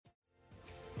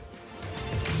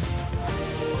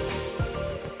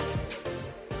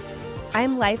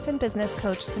I'm life and business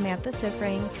coach Samantha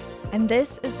Sifring, and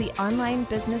this is the Online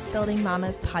Business Building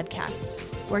Mamas podcast,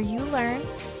 where you learn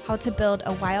how to build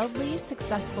a wildly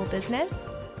successful business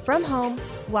from home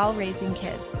while raising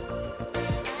kids.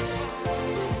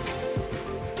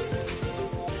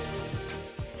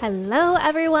 Hello,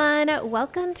 everyone.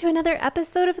 Welcome to another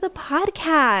episode of the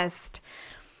podcast.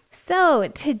 So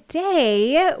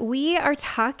today we are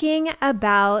talking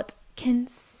about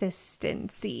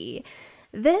consistency.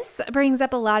 This brings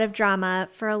up a lot of drama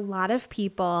for a lot of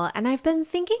people, and I've been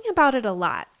thinking about it a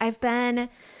lot. I've been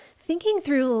thinking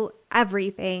through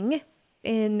everything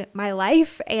in my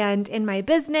life and in my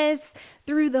business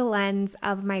through the lens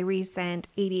of my recent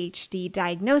ADHD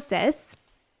diagnosis.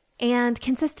 And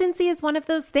consistency is one of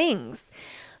those things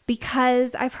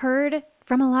because I've heard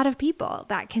from a lot of people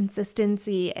that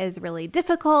consistency is really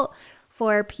difficult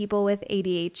for people with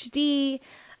ADHD,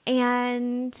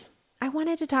 and I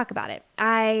wanted to talk about it.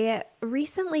 I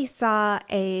recently saw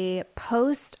a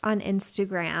post on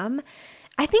Instagram.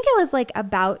 I think it was like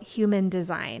about human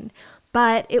design,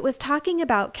 but it was talking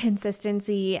about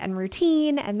consistency and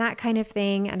routine and that kind of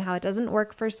thing and how it doesn't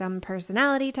work for some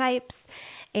personality types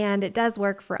and it does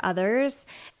work for others.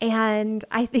 And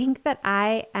I think that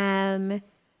I am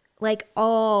like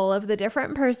all of the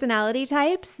different personality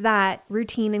types that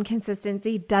routine and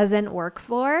consistency doesn't work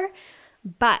for,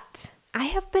 but I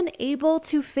have been able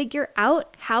to figure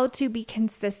out how to be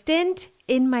consistent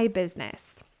in my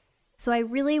business. So I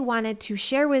really wanted to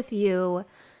share with you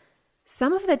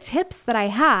some of the tips that I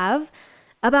have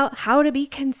about how to be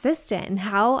consistent and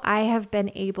how I have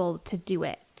been able to do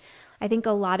it. I think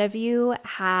a lot of you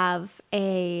have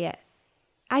an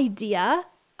idea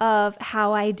of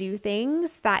how I do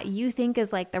things that you think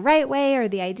is like the right way or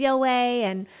the ideal way,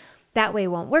 and that way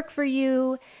won't work for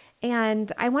you.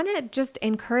 And I want to just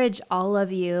encourage all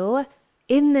of you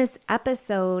in this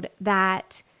episode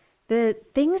that the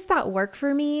things that work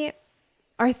for me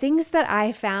are things that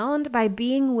I found by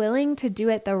being willing to do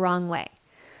it the wrong way,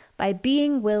 by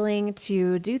being willing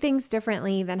to do things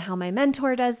differently than how my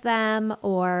mentor does them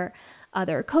or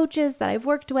other coaches that I've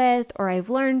worked with or I've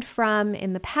learned from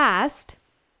in the past.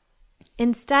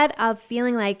 Instead of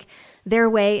feeling like their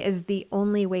way is the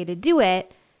only way to do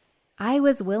it, I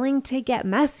was willing to get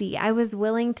messy. I was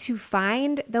willing to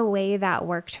find the way that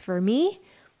worked for me.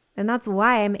 And that's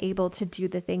why I'm able to do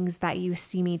the things that you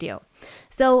see me do.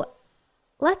 So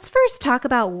let's first talk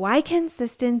about why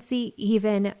consistency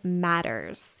even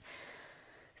matters.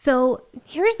 So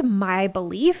here's my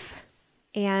belief,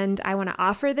 and I want to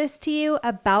offer this to you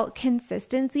about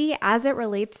consistency as it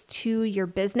relates to your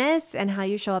business and how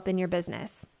you show up in your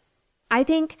business. I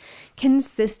think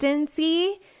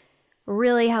consistency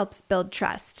really helps build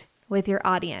trust with your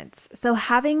audience. So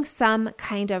having some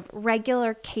kind of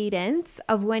regular cadence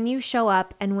of when you show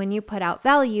up and when you put out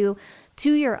value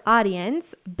to your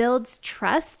audience builds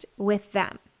trust with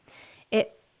them.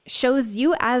 It shows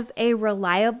you as a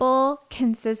reliable,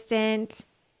 consistent,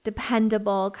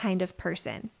 dependable kind of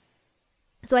person.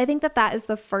 So I think that that is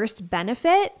the first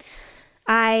benefit.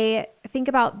 I think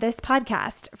about this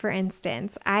podcast, for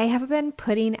instance. I have been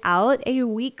putting out a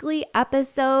weekly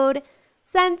episode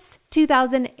since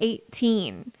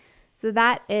 2018. So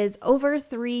that is over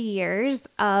 3 years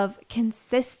of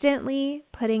consistently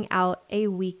putting out a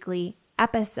weekly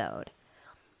episode.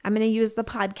 I'm going to use the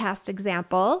podcast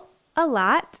example a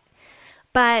lot,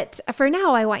 but for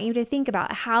now, I want you to think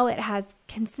about how it has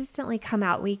consistently come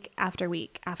out week after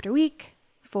week after week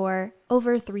for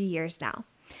over 3 years now.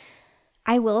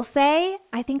 I will say,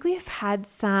 I think we've had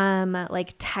some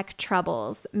like tech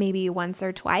troubles maybe once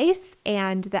or twice,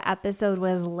 and the episode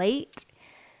was late,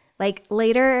 like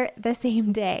later the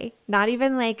same day, not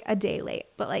even like a day late,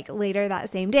 but like later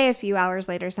that same day, a few hours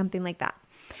later, something like that.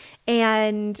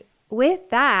 And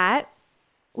with that,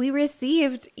 we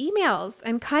received emails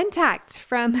and contact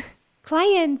from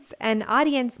clients and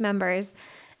audience members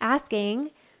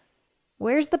asking,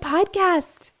 where's the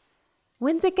podcast?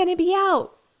 When's it going to be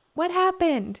out? What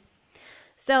happened?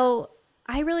 So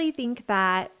I really think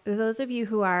that those of you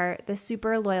who are the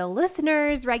super loyal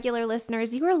listeners, regular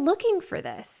listeners, you are looking for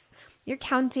this. You're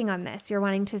counting on this. You're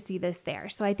wanting to see this there.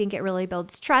 So I think it really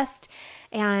builds trust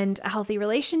and a healthy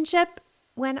relationship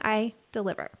when I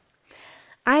deliver.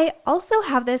 I also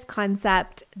have this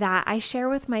concept that I share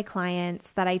with my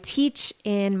clients that I teach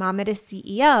in Mama to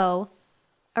CEO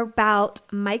about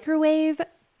microwave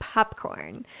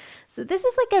popcorn. So this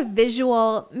is like a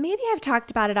visual, maybe I've talked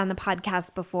about it on the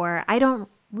podcast before. I don't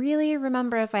really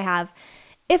remember if I have.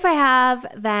 If I have,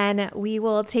 then we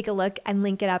will take a look and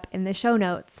link it up in the show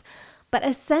notes. But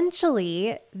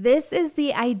essentially, this is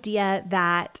the idea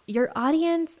that your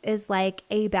audience is like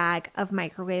a bag of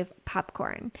microwave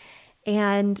popcorn.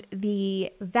 And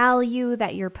the value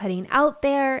that you're putting out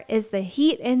there is the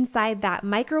heat inside that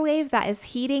microwave that is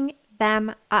heating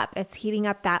them up. It's heating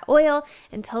up that oil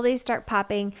until they start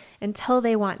popping, until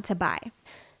they want to buy.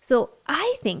 So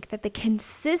I think that the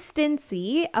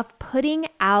consistency of putting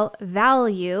out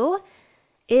value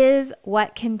is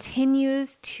what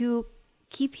continues to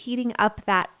keep heating up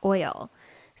that oil.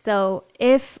 So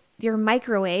if your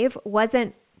microwave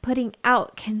wasn't putting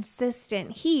out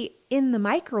consistent heat in the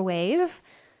microwave,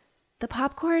 the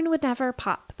popcorn would never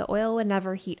pop. The oil would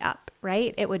never heat up,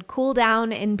 right? It would cool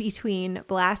down in between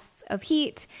blasts of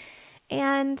heat,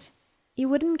 and you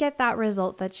wouldn't get that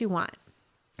result that you want.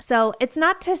 So it's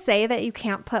not to say that you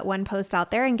can't put one post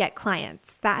out there and get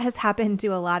clients. That has happened to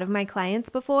a lot of my clients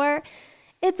before.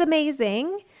 It's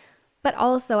amazing. But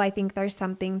also, I think there's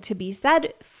something to be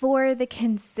said for the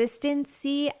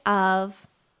consistency of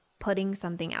putting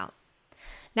something out.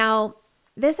 Now,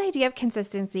 this idea of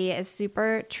consistency is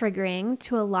super triggering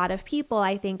to a lot of people,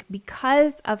 I think,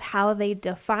 because of how they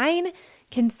define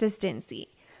consistency.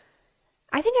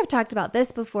 I think I've talked about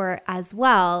this before as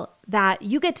well, that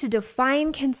you get to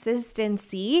define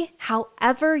consistency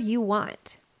however you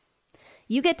want.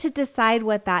 You get to decide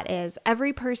what that is.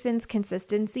 Every person's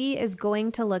consistency is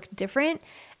going to look different,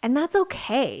 and that's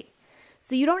okay.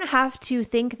 So you don't have to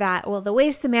think that, well, the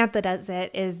way Samantha does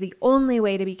it is the only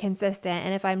way to be consistent,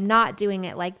 and if I'm not doing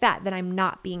it like that, then I'm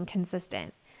not being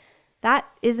consistent. That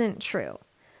isn't true.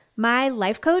 My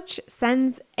life coach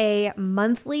sends a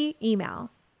monthly email.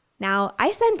 Now,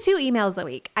 I send 2 emails a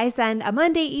week. I send a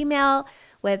Monday email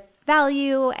with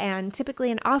value and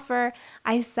typically an offer.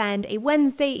 I send a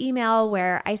Wednesday email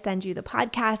where I send you the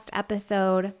podcast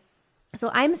episode.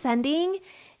 So I'm sending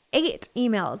 8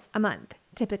 emails a month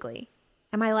typically.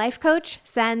 And my life coach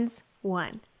sends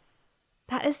 1.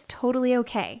 That is totally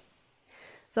okay.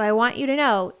 So I want you to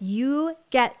know you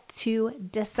get to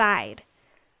decide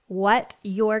what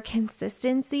your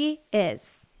consistency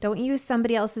is. Don't use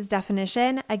somebody else's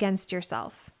definition against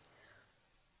yourself.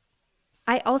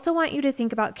 I also want you to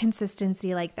think about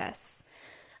consistency like this.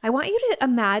 I want you to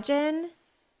imagine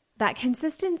that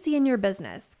consistency in your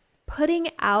business, putting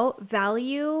out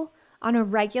value on a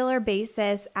regular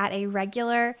basis at a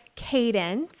regular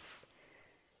cadence,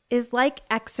 is like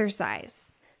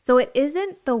exercise. So it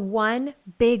isn't the one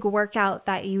big workout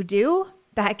that you do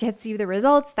that gets you the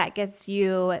results, that gets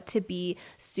you to be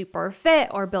super fit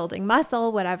or building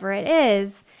muscle, whatever it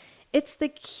is. It's the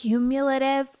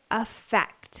cumulative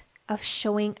effect of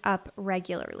showing up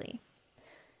regularly.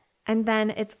 And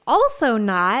then it's also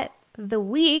not the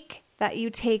week that you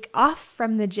take off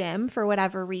from the gym for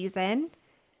whatever reason.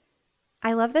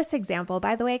 I love this example,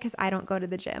 by the way, because I don't go to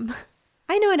the gym.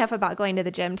 I know enough about going to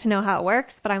the gym to know how it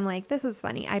works, but I'm like, this is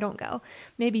funny. I don't go.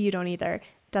 Maybe you don't either.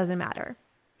 Doesn't matter.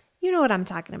 You know what I'm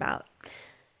talking about.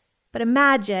 But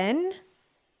imagine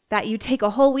that you take a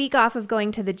whole week off of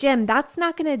going to the gym. That's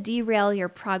not going to derail your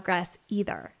progress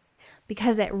either,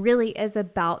 because it really is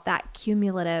about that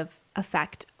cumulative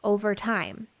effect over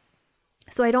time.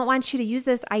 So I don't want you to use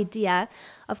this idea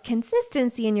of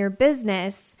consistency in your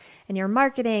business and your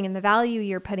marketing and the value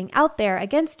you're putting out there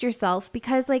against yourself,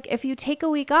 because like if you take a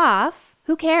week off,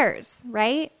 who cares,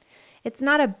 right? It's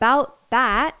not about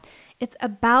that. It's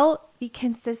about the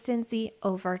consistency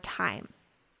over time.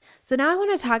 So now I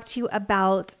want to talk to you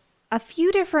about a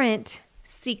few different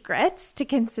secrets to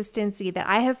consistency that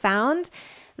I have found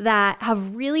that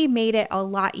have really made it a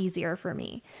lot easier for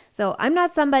me. So I'm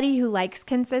not somebody who likes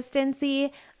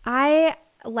consistency. I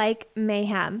like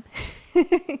mayhem.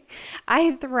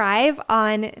 I thrive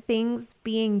on things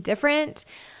being different.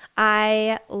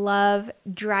 I love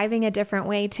driving a different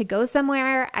way to go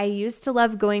somewhere. I used to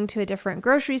love going to a different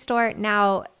grocery store.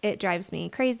 Now it drives me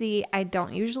crazy. I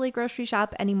don't usually grocery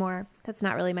shop anymore. That's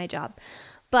not really my job.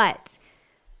 But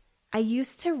I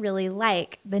used to really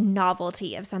like the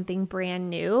novelty of something brand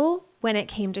new when it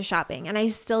came to shopping. And I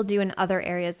still do in other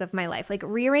areas of my life. Like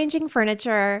rearranging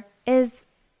furniture is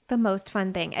the most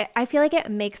fun thing. I feel like it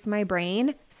makes my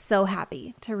brain so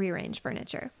happy to rearrange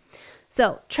furniture.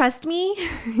 So trust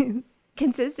me,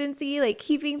 consistency, like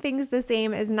keeping things the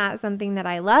same, is not something that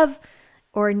I love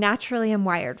or naturally am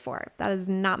wired for. That is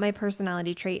not my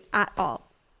personality trait at all.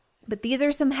 But these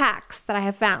are some hacks that I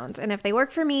have found. And if they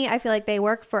work for me, I feel like they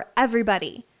work for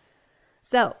everybody.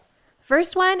 So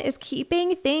first one is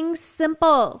keeping things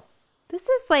simple. This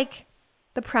is like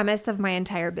the premise of my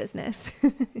entire business.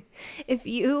 If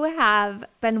you have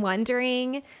been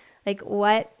wondering, like,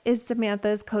 what is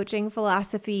Samantha's coaching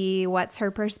philosophy? What's her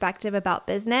perspective about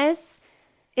business?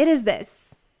 It is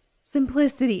this: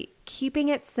 simplicity, keeping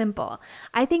it simple.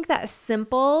 I think that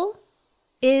simple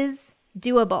is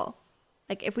doable.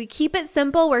 Like if we keep it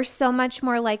simple, we're so much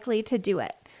more likely to do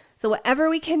it. So whatever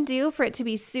we can do for it to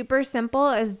be super simple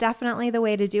is definitely the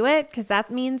way to do it, because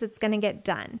that means it's going to get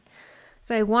done.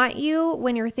 So I want you,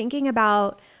 when you're thinking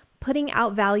about putting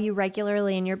out value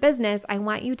regularly in your business, I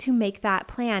want you to make that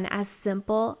plan as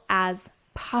simple as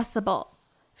possible.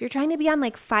 If you're trying to be on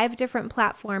like 5 different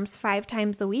platforms 5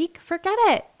 times a week, forget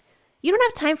it. You don't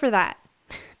have time for that.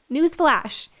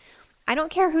 Newsflash. I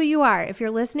don't care who you are. If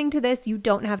you're listening to this, you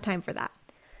don't have time for that.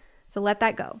 So let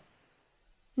that go.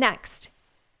 Next,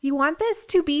 you want this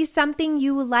to be something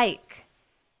you like.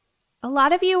 A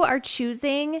lot of you are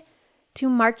choosing to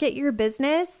market your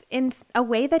business in a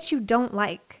way that you don't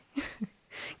like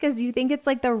because you think it's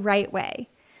like the right way.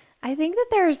 I think that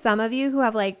there are some of you who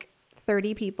have like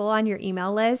 30 people on your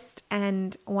email list,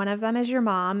 and one of them is your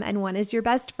mom and one is your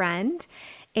best friend.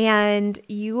 And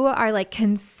you are like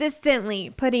consistently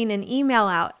putting an email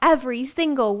out every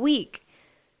single week.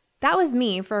 That was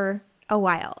me for a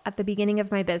while at the beginning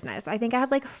of my business. I think I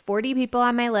had like 40 people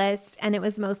on my list, and it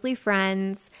was mostly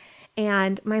friends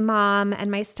and my mom and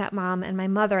my stepmom and my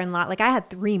mother-in-law. Like I had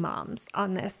 3 moms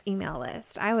on this email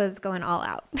list. I was going all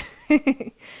out.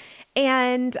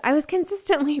 And I was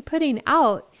consistently putting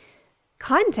out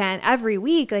content every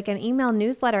week, like an email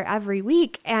newsletter every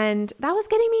week. And that was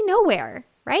getting me nowhere,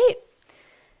 right?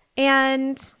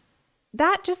 And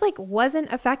that just like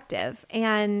wasn't effective.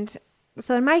 And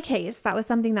so in my case, that was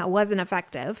something that wasn't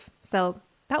effective. So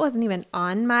that wasn't even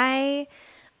on my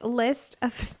list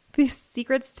of these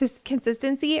secrets to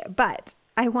consistency, but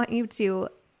I want you to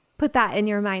put that in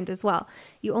your mind as well.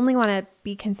 You only want to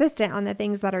be consistent on the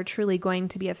things that are truly going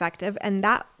to be effective, and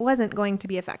that wasn't going to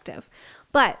be effective.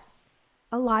 But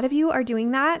a lot of you are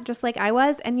doing that just like I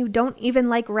was, and you don't even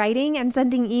like writing and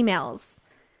sending emails.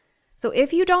 So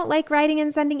if you don't like writing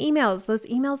and sending emails, those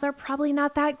emails are probably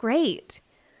not that great.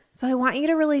 So I want you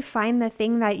to really find the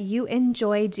thing that you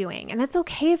enjoy doing. And it's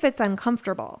okay if it's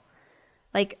uncomfortable.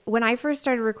 Like when I first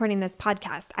started recording this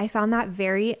podcast, I found that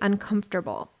very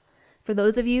uncomfortable. For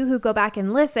those of you who go back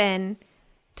and listen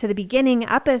to the beginning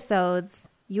episodes,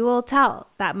 you will tell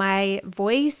that my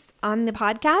voice on the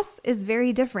podcast is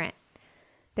very different.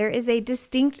 There is a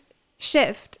distinct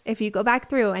shift. If you go back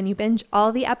through and you binge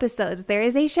all the episodes, there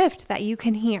is a shift that you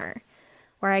can hear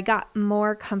where I got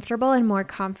more comfortable and more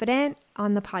confident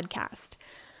on the podcast.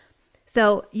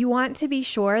 So you want to be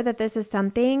sure that this is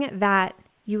something that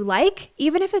you like,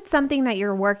 even if it's something that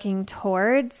you're working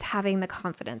towards having the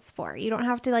confidence for. You don't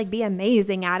have to like be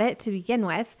amazing at it to begin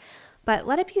with, but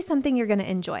let it be something you're going to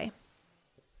enjoy.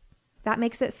 That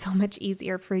makes it so much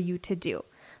easier for you to do.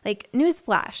 Like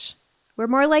newsflash, we're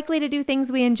more likely to do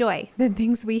things we enjoy than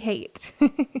things we hate.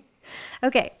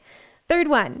 Okay, third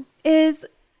one is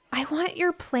I want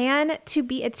your plan to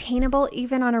be attainable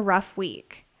even on a rough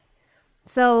week.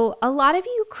 So a lot of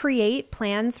you create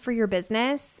plans for your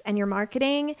business and your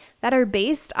marketing that are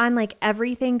based on like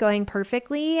everything going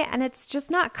perfectly, and it's just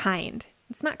not kind.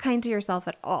 It's not kind to yourself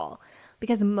at all,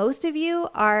 because most of you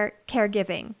are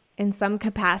caregiving in some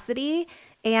capacity,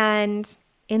 and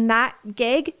in that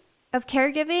gig of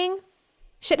caregiving,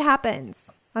 shit happens.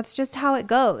 That's just how it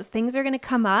goes. Things are going to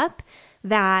come up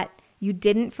that you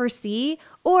didn't foresee,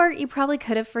 or you probably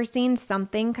could have foreseen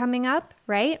something coming up,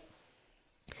 right?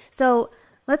 So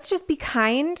let's just be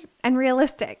kind and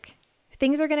realistic.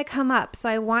 Things are going to come up. So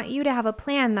I want you to have a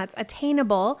plan that's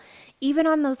attainable even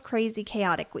on those crazy,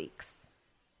 chaotic weeks.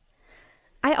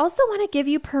 I also want to give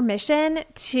you permission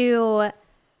to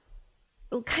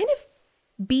kind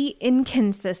of be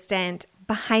inconsistent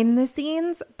behind the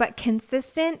scenes, but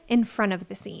consistent in front of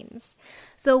the scenes.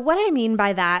 So what I mean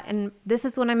by that, and this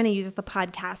is what I'm going to use the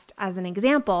podcast as an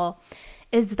example,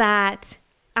 is that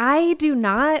I do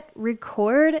not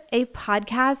record a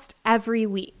podcast every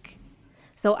week.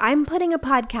 So I'm putting a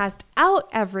podcast out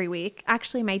every week.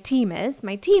 Actually, my team is.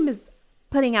 My team is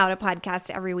putting out a podcast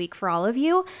every week for all of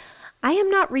you. I am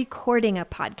not recording a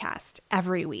podcast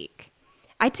every week.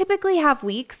 I typically have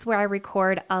weeks where I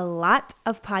record a lot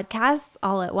of podcasts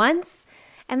all at once,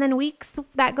 and then weeks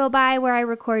that go by where I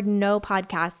record no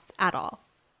podcasts at all.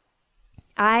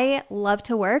 I love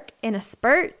to work in a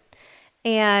spurt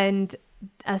and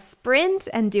a sprint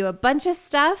and do a bunch of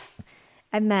stuff,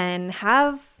 and then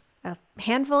have a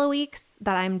handful of weeks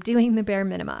that I'm doing the bare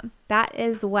minimum. That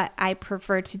is what I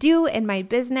prefer to do in my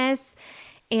business,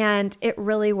 and it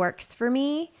really works for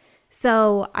me.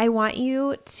 So I want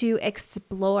you to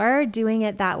explore doing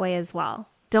it that way as well.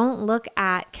 Don't look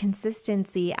at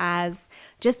consistency as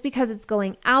just because it's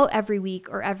going out every week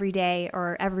or every day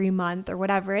or every month or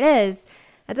whatever it is,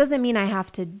 That doesn't mean I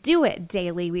have to do it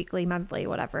daily, weekly, monthly,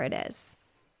 whatever it is.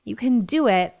 You can do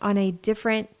it on a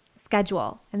different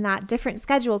schedule, and that different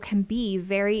schedule can be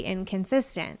very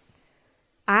inconsistent.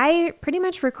 I pretty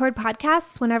much record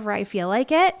podcasts whenever I feel like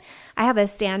it. I have a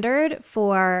standard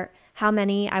for how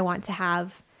many I want to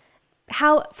have,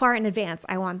 how far in advance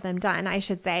I want them done, I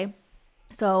should say.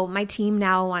 So my team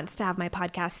now wants to have my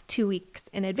podcast 2 weeks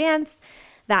in advance.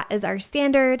 That is our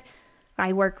standard.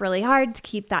 I work really hard to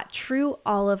keep that true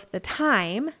all of the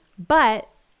time. But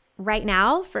right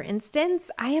now, for instance,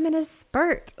 I am in a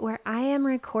spurt where I am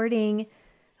recording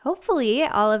hopefully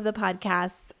all of the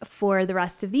podcasts for the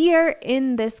rest of the year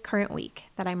in this current week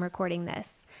that I'm recording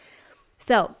this.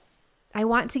 So I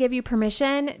want to give you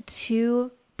permission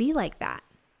to be like that.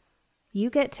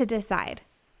 You get to decide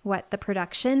what the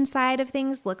production side of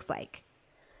things looks like.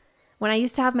 When I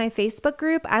used to have my Facebook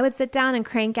group, I would sit down and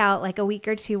crank out like a week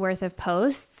or two worth of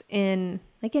posts in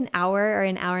like an hour or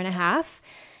an hour and a half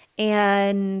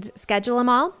and schedule them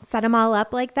all, set them all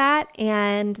up like that,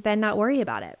 and then not worry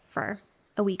about it for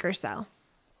a week or so.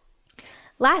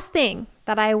 Last thing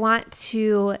that I want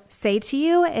to say to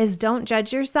you is don't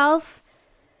judge yourself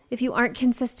if you aren't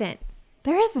consistent.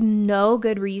 There is no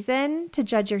good reason to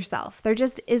judge yourself. There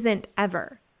just isn't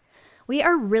ever. We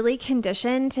are really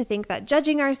conditioned to think that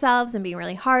judging ourselves and being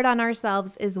really hard on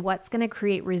ourselves is what's going to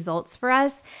create results for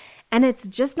us. And it's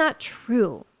just not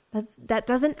true. That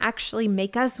doesn't actually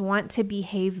make us want to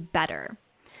behave better.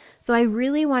 So I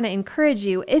really want to encourage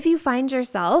you, if you find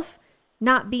yourself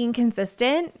not being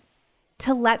consistent,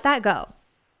 to let that go.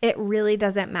 It really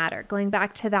doesn't matter. Going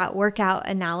back to that workout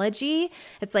analogy,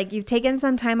 it's like you've taken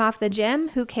some time off the gym.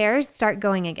 Who cares? Start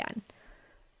going again.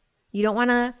 You don't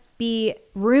want to be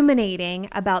ruminating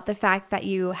about the fact that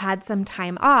you had some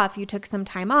time off, you took some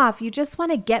time off. You just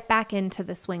want to get back into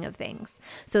the swing of things.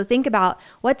 So think about,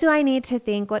 what do I need to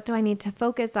think? What do I need to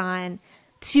focus on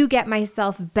to get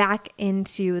myself back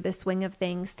into the swing of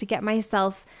things, to get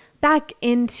myself back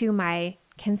into my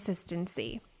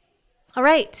consistency? All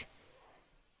right.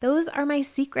 Those are my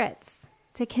secrets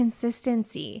to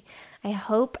consistency. I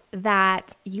hope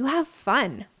that you have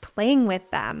fun playing with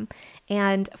them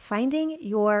and finding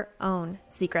your own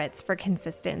secrets for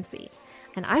consistency.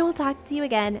 And I will talk to you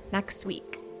again next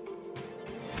week.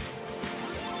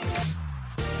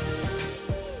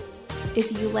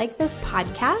 If you like this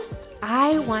podcast,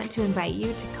 I want to invite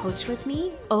you to coach with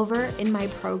me over in my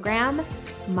program,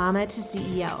 Mama to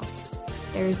CEO.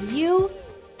 There's you,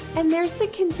 and there's the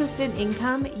consistent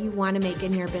income you want to make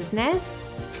in your business,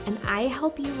 and I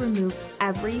help you remove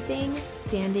everything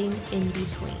standing in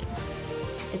between.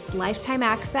 It's lifetime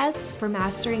access for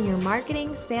mastering your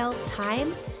marketing, sales,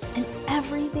 time, and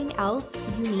everything else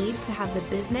you need to have the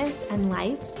business and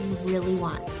life you really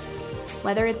want.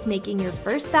 Whether it's making your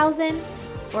first 1,000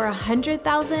 or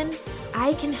 100,000,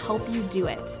 I can help you do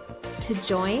it. To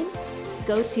join,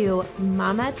 go to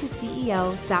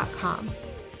mamatoceo.com.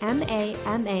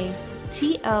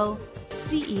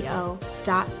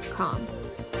 MAMATOCEO.com.